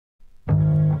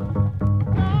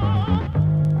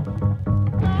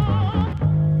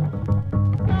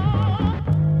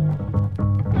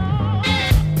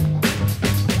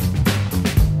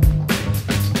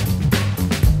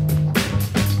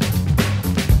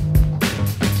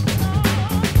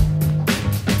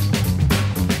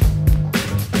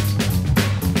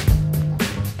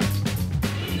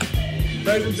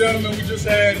Ladies and gentlemen, we just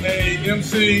had a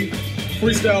MC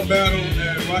freestyle battle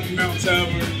at Rocky Mountain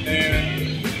Tavern,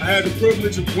 and I had the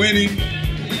privilege of winning.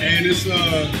 And it's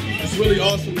really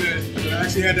awesome that I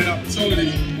actually had that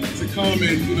opportunity to come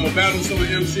and battle some of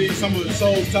the MCs, some of the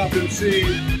Soul's top MCs.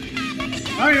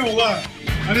 I ain't gonna lie,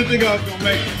 I didn't think I was gonna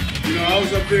make it. I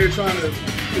was up there trying to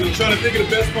think of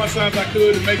the best punchlines I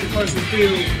could to make the person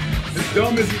feel as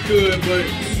dumb as he could. But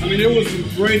I mean, it was some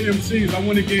great MCs. I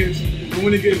went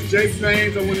against Jake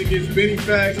Fames, I went against Benny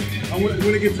Fax, I went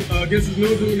against this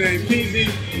new dude named Peasy,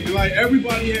 and like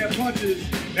everybody had punches.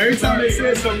 Every time they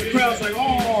said something, the crowd's like,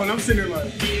 oh, and I'm sitting there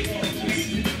like,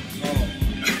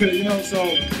 oh. So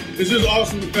it's just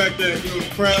awesome the fact that the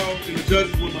crowd and the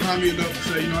judges were behind me enough to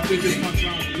say, I think this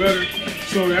punchline was better.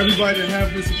 So to everybody that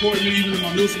have been supporting me, even to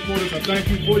my new supporters, I thank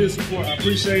you for your support. I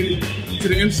appreciate it. To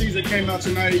the MCs that came out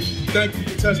tonight, thank you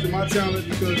for testing my talent,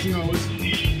 because if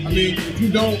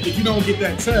you don't get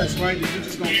that test, right, then you're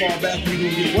just gonna fall back and you're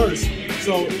gonna get worse.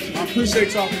 So I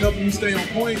appreciate y'all for helping me stay on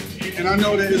point, and I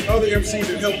know that there's other MCs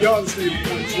that help y'all to stay on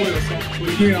point as well. So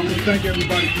again, I'm gonna thank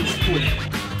everybody for the support.